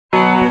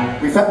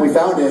We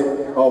found it.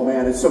 Oh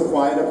man, it's so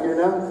quiet up here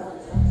now.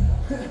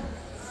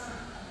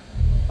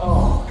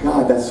 Oh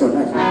God, that's so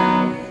nice.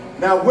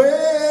 Now wait,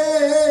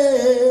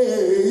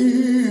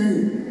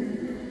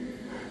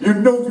 you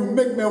know you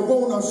make me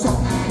wanna shout.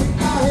 Put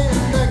my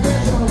hands back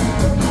and shout.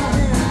 Put my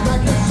hands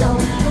back and shout.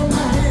 Put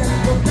my hands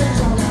back and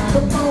shout.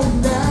 Come on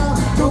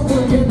now, don't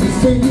forget to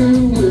say you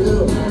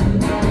will.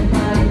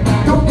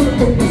 Don't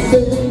forget to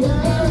say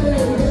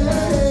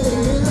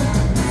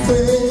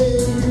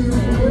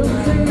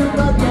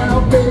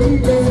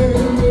baby,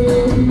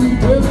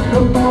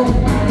 come on,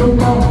 come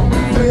on,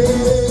 say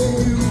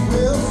you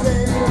will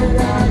say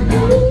I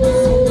will.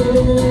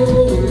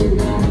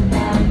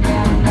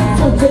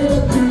 So say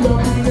that you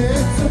love me,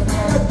 say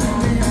that you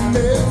need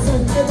me,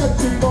 say that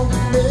you want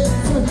me,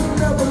 say you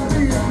never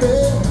leave me.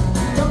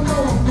 Come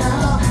on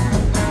now,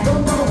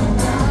 come on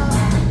now,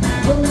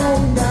 come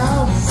on now.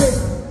 Say,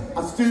 I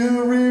still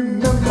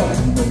remember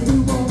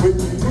when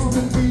you used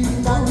to be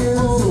 9 years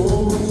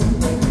old.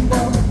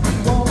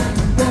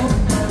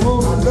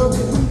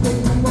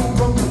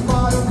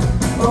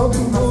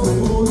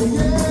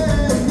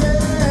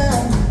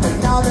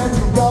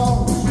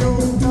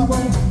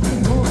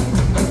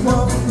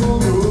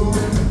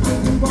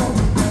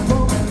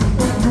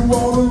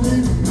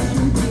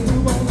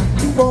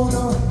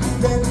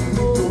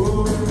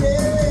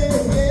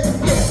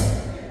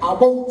 I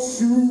want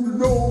you to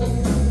know,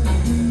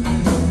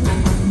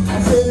 I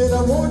said I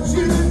want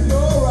you to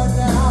know right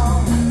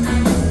now,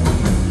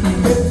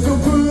 it's so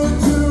good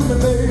to me,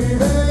 baby,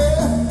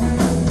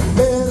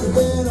 better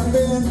than I've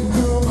been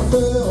to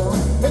myself,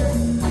 hey,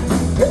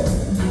 hey.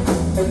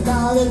 And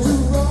now that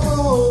you're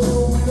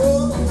all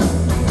up,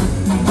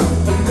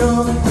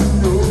 enough to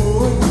know,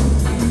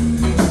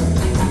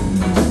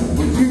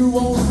 when you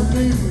want to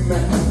leave me,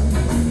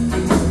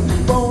 you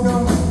wanna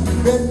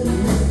let me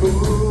go.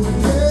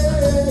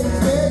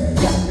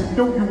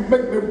 Don't you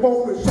make me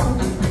wanna shout.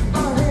 Put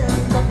my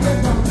hands back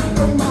and out.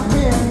 Put my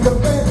hands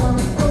up and out.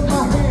 Put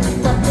my hands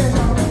back and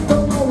out.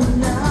 Come on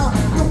now.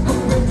 Don't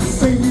forget to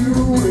say you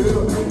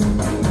will.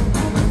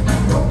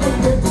 Don't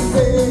forget to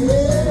say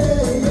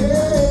yeah,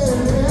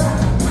 yeah.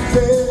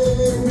 Say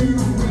you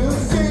will.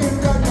 Say it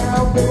right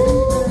now,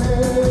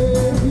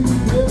 baby.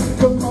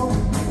 Come on,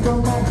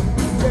 come on.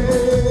 Say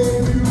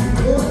you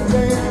will.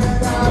 Say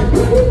it I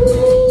will.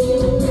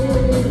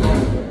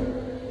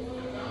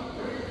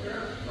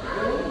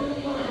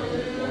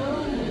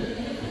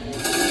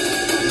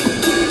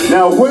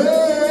 Now wait!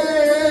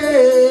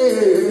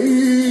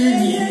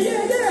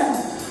 Yeah.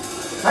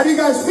 How do you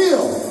guys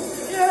feel?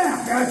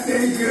 Yeah, God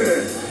dang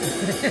good.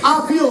 I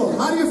feel,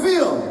 how do you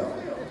feel?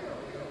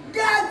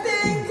 God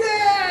dang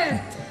good.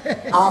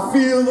 I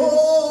feel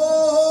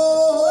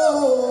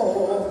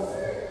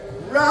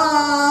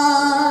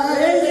right.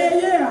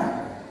 Yeah.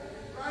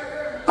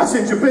 I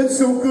said, you've been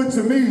so good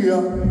to me.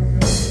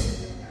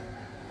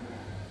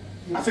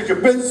 I said,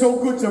 you've been so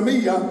good to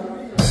me. I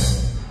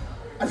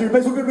said, you've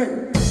been so good to me.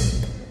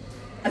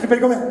 I said,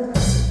 baby, come here.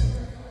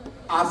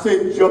 I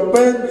said, you've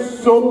been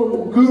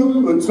so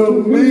good to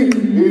me.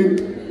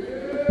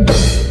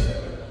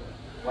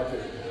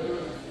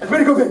 I said,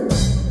 baby, come here.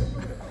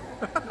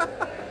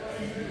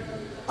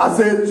 I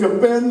said, you've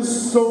been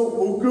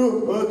so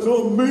good to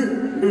me.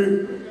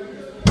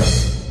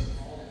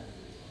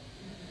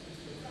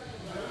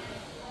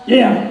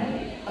 Yeah.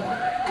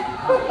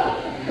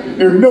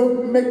 You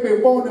know, make me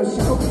wanna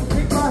shout.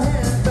 Take my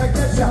hands back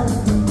and shout.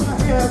 Put my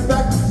hands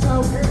back and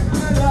shout. Take my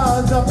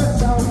arms up and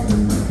shout.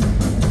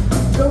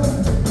 Don't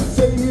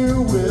say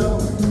you will.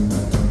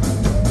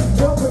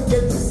 Don't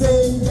forget to say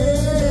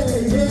yeah.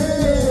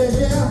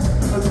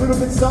 A little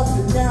bit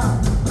softer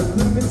now. A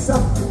little bit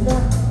softer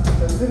now.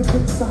 A little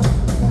bit softer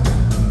now.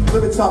 A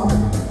little bit softer.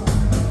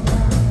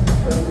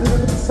 A little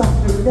bit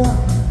softer now.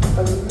 A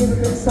little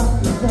bit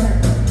softer now.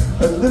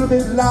 A little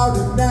bit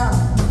louder now.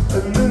 A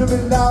little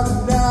bit louder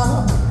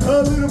now.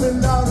 A little bit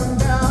louder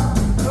now.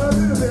 A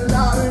little bit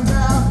louder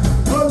now.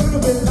 A little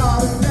bit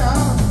louder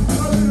now.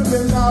 A little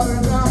bit louder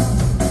now.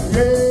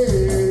 Yeah.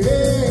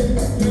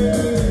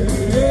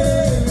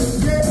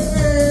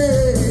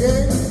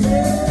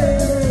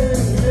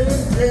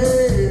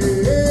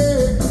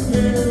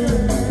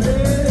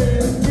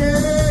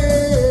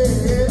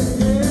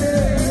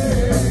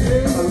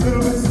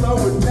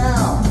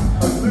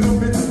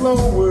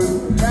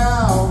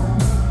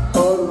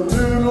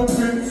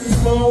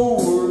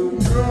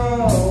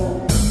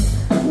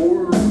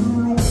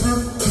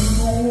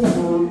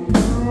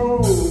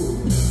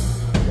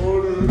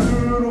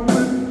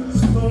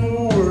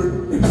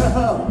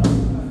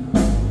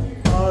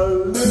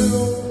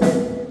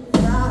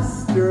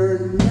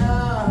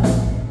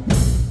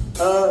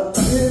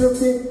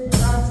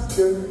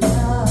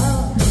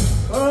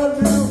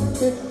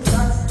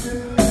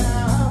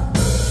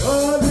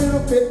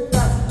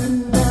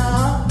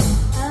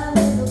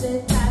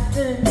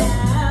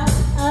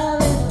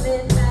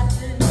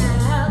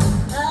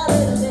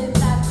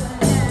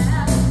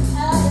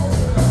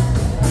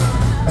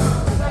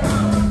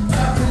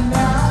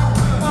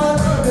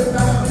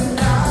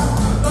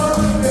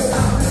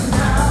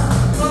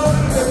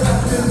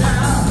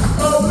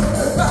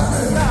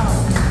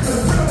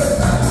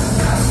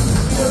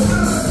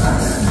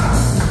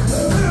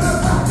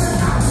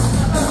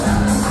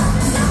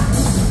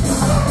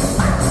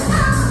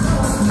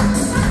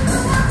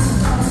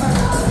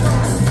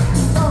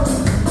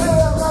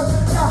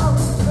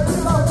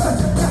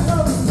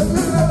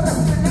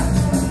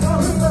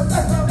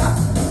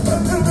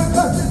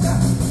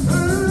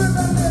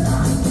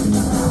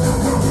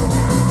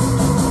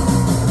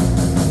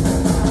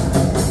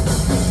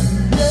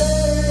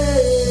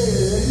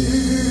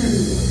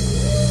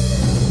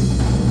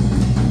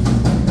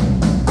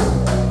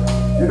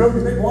 know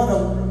you think one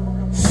of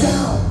them.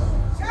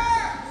 Shout!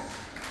 That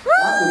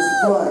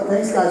was fun.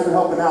 Thanks guys for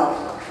helping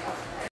out.